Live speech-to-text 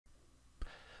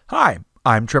Hi,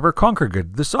 I'm Trevor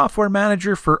Conquergood, the software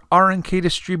manager for R&K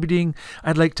Distributing.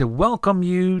 I'd like to welcome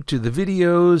you to the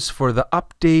videos for the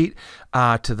update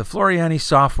to the Floriani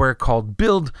software called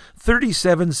Build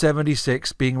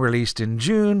 3776 being released in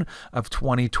June of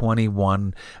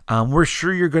 2021. We're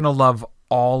sure you're going to love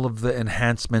all of the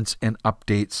enhancements and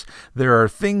updates. There are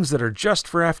things that are just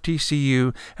for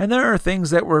FTCU, and there are things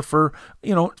that were for,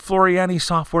 Floriani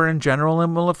software in general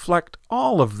and will affect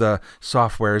all of the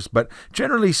softwares. But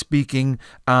generally speaking,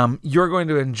 you're going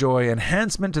to enjoy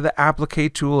enhancement to the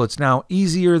Appliqué tool. It's now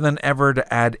easier than ever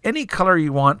to add any color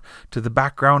you want to the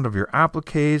background of your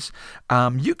appliques.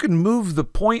 You can move the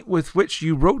point with which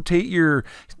you rotate your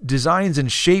designs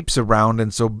and shapes around,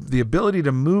 and so the ability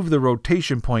to move the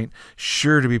rotation point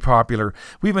sure to be popular.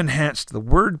 We've enhanced the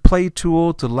wordplay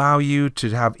tool to allow you to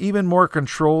have even more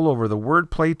control over the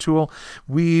wordplay tool.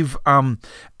 We've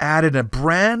added a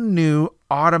brand new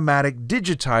automatic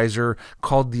digitizer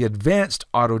called the Advanced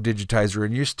Auto Digitizer,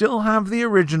 and you still have the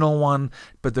original one,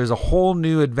 but there's a whole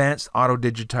new advanced auto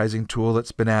digitizing tool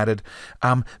that's been added.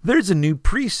 There's a new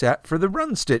preset for the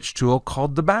run stitch tool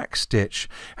called the back stitch,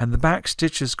 and the back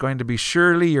stitch is going to be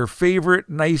surely your favorite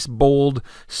nice bold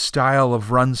style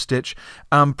of run stitch.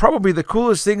 Probably the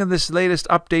coolest thing in this latest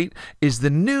update is the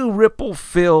new ripple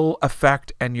fill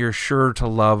effect, and you're sure to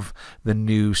love the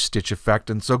new stitch effect.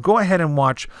 And so go ahead and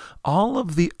watch all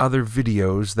of the other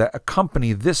videos that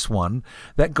accompany this one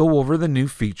that go over the new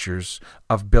features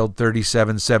of Build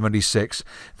 3776.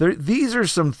 These are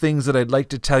some things that I'd like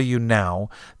to tell you now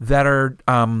that are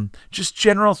just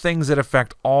general things that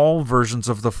affect all versions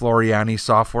of the Floriani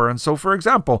software. And so, for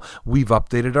example, we've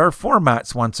updated our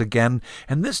formats once again,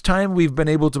 and this time we've been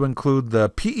able to include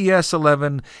the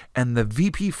PES11 and the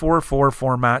Vp4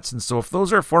 formats. And so if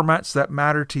those are formats that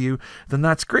matter to you, then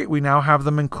that's great. We now have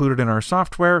them included in our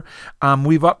software.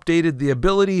 We've updated the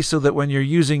ability so that when you're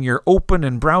using your open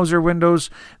and browser windows,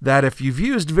 that if you've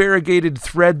used variegated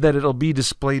thread, that it'll be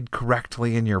displayed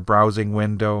correctly in your browsing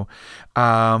window.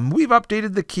 We've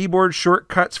updated the keyboard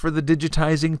shortcuts for the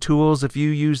digitizing tools. If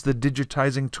you use the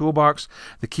digitizing toolbox,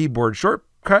 the keyboard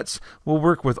shortcuts will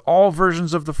work with all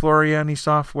versions of the Floriani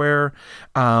software.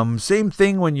 Same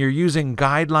thing when you're using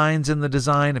guidelines in the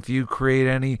design. If you create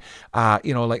any,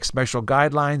 like special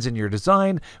guidelines in your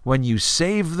design, when you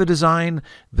save the design,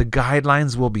 the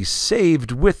guidelines will be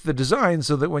saved with the design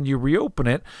so that when you reopen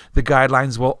it, the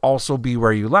guidelines will also be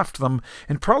where you left them.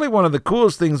 And probably one of the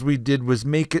coolest things we did was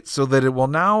make it so that it will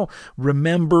now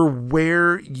remember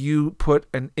where you put,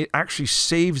 and it actually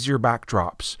saves your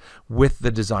backdrops with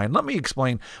the design. Let me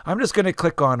explain. I'm just going to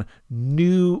click on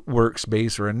New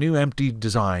Workspace or a new empty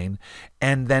design,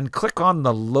 and then click on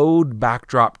the Load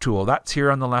Backdrop tool. That's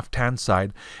here on the left-hand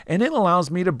side, and it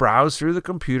allows me to browse through the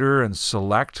computer and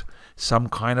select some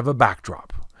kind of a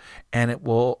backdrop. And it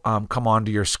will come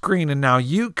onto your screen. And now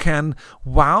you can,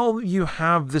 while you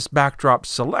have this backdrop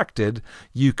selected,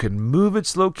 you can move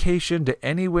its location to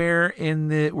anywhere in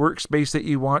the workspace that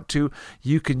you want to.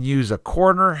 You can use a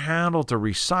corner handle to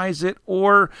resize it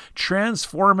or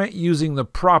transform it using the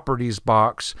properties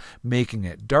box, making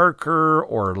it darker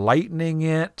or lightening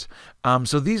it.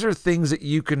 So these are things that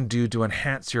you can do to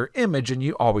enhance your image, and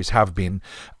you always have been.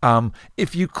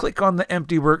 If you click on the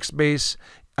empty workspace,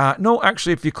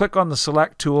 if you click on the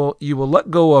select tool, you will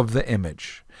let go of the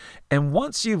image. And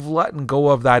once you've let go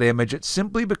of that image, it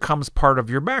simply becomes part of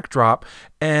your backdrop,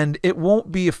 and it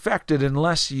won't be affected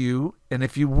unless you, and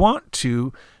if you want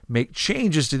to make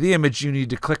changes to the image, you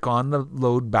need to click on the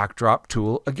Load Backdrop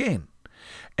tool again.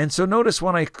 And so notice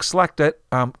when I select it,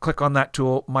 click on that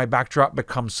tool, my backdrop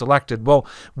becomes selected. Well,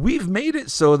 we've made it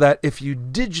so that if you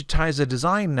digitize a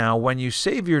design now, when you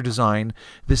save your design,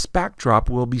 this backdrop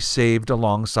will be saved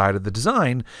alongside of the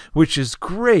design, which is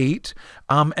great.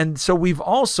 And so we've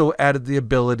also added the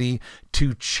ability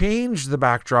to change the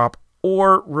backdrop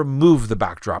or remove the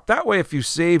backdrop. That way, if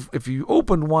you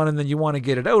open one and then you want to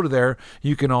get it out of there,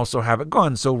 you can also have it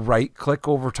gone. So right click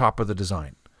over top of the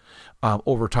design.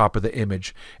 Over top of the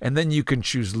image, and then you can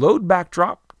choose Load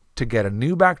Backdrop to get a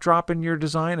new backdrop in your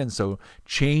design, and so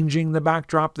changing the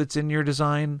backdrop that's in your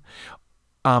design,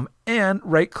 and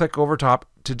right click over top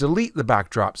to delete the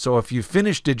backdrop. So if you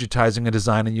finish digitizing a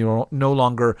design and you no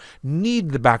longer need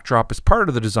the backdrop as part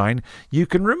of the design, you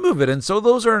can remove it. And so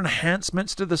those are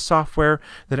enhancements to the software,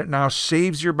 that it now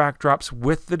saves your backdrops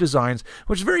with the designs,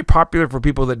 which is very popular for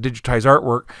people that digitize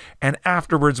artwork, and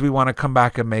afterwards we want to come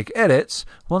back and make edits.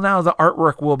 Well, now the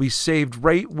artwork will be saved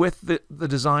right with the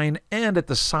design and at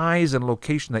the size and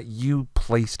location that you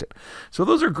placed it. So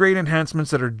those are great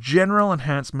enhancements that are general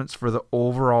enhancements for the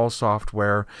overall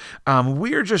software.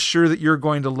 We are just sure that you're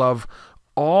going to love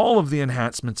all of the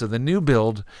enhancements of the new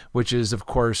build, which is, of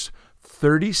course,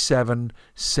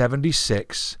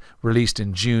 3776, released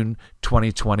in June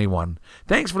 2021.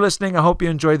 Thanks for listening. I hope you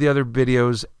enjoyed the other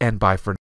videos, and bye for now.